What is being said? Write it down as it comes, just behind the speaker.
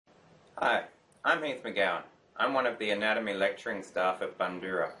Hi, I'm Heath McGowan. I'm one of the anatomy lecturing staff at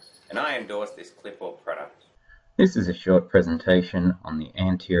Bandura, and I endorse this clipboard product. This is a short presentation on the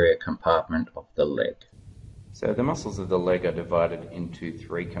anterior compartment of the leg. So the muscles of the leg are divided into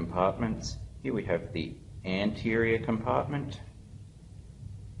three compartments. Here we have the anterior compartment,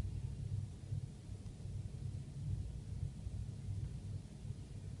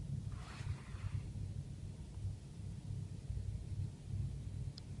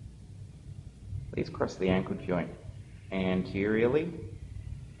 these cross the ankle joint anteriorly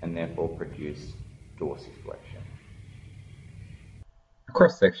and therefore produce dorsiflexion. A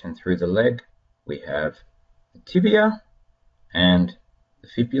cross section through the leg, we have the tibia and the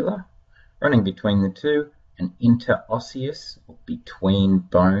fibula. Running between the two, an interosseous or between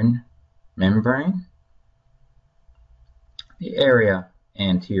bone membrane. The area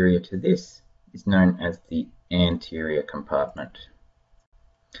anterior to this is known as the anterior compartment.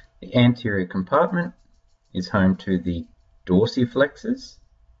 The anterior compartment is home to the dorsiflexors,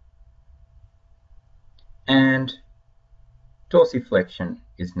 and dorsiflexion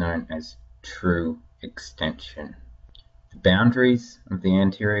is known as true extension. The boundaries of the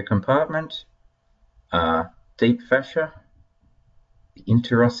anterior compartment are deep fascia, the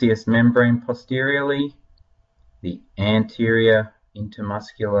interosseous membrane posteriorly, the anterior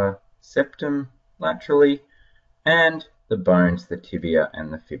intermuscular septum laterally, and the bones, the tibia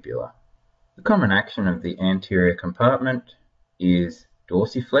and the fibula. The common action of the anterior compartment is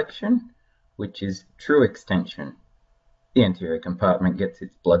dorsiflexion, which is true extension. The anterior compartment gets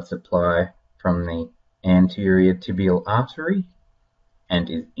its blood supply from the anterior tibial artery and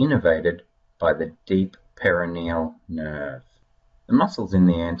is innervated by the deep peroneal nerve. The muscles in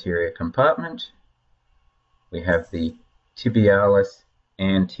the anterior compartment, we have the tibialis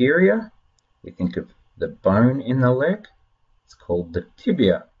anterior. We think of the bone in the leg. It's called the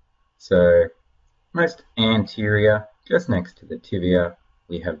tibia. So most anterior, just next to the tibia,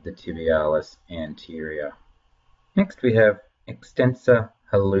 we have the tibialis anterior. Next we have extensor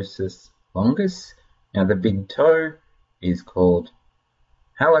hallucis longus. Now the big toe is called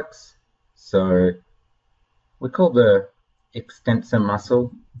hallux, so we call the extensor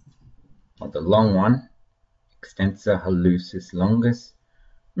muscle, or the long one, extensor hallucis longus.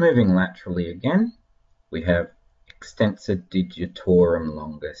 Moving laterally again, we have extensor digitorum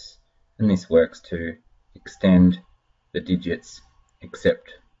longus, and this works to extend the digits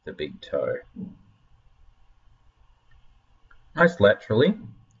except the big toe. Most laterally,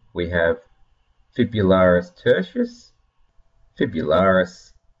 we have fibularis tertius.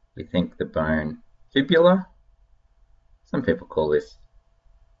 Fibularis, we think the bone fibula. Some people call this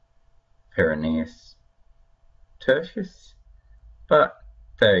peroneus tertius, but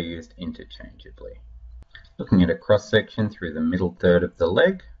they are used interchangeably. Looking at a cross section through the middle third of the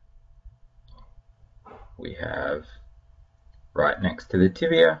leg, we have right next to the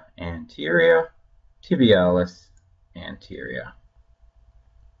tibia, anterior, tibialis anterior.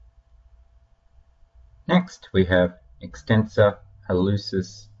 Next we have extensor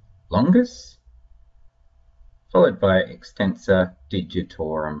hallucis longus, followed by extensor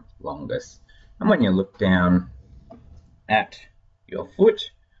digitorum longus. And when you look down at your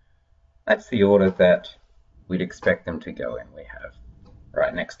foot, that's the order that we'd expect them to go in. We have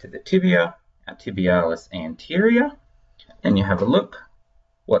right next to the tibia, our tibialis anterior. Then you have a look,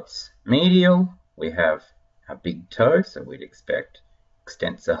 what's medial? We have our big toe, so we'd expect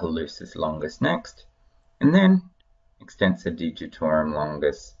extensor hallucis longus next, and then extensor digitorum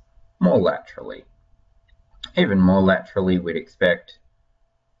longus more laterally. Even more laterally, we'd expect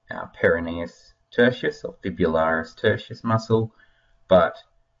our peroneus tertius or fibularis tertius muscle, but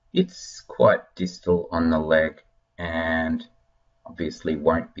it's quite distal on the leg and obviously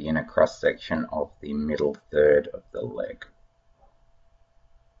won't be in a cross section of the middle third of the leg.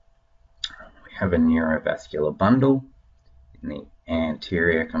 We have a neurovascular bundle in the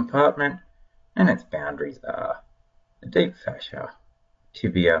anterior compartment, and its boundaries are the deep fascia,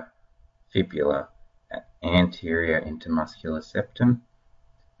 tibia, fibula, anterior intermuscular septum,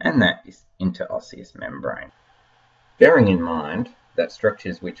 and that is interosseous membrane. Bearing in mind that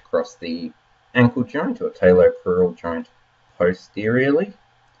structures which cross the ankle joint or talocrural joint posteriorly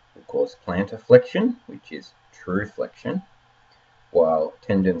will cause plantar flexion, which is true flexion, while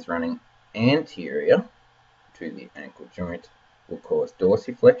tendons running anterior to the ankle joint will cause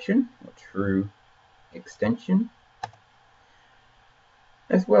dorsiflexion or true extension,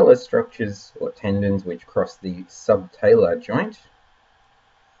 as well as structures or tendons which cross the subtalar joint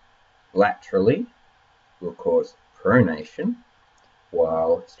laterally will cause pronation,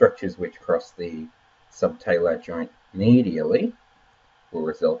 while structures which cross the subtalar joint medially will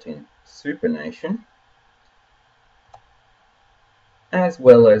result in supination, as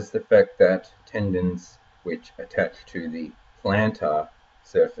well as the fact that tendons which attach to the plantar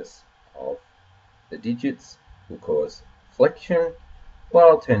surface of the digits will cause flexion,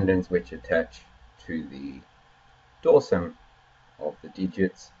 while tendons which attach to the dorsum of the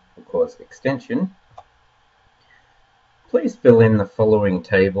digits will cause extension. Please fill in the following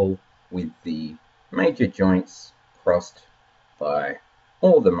table with the major joints crossed by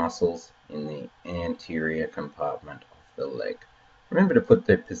all the muscles in the anterior compartment of the leg. Remember to put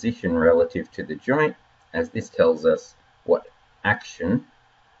the position relative to the joint, as this tells us what action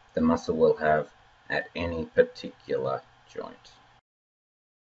the muscle will have at any particular joint.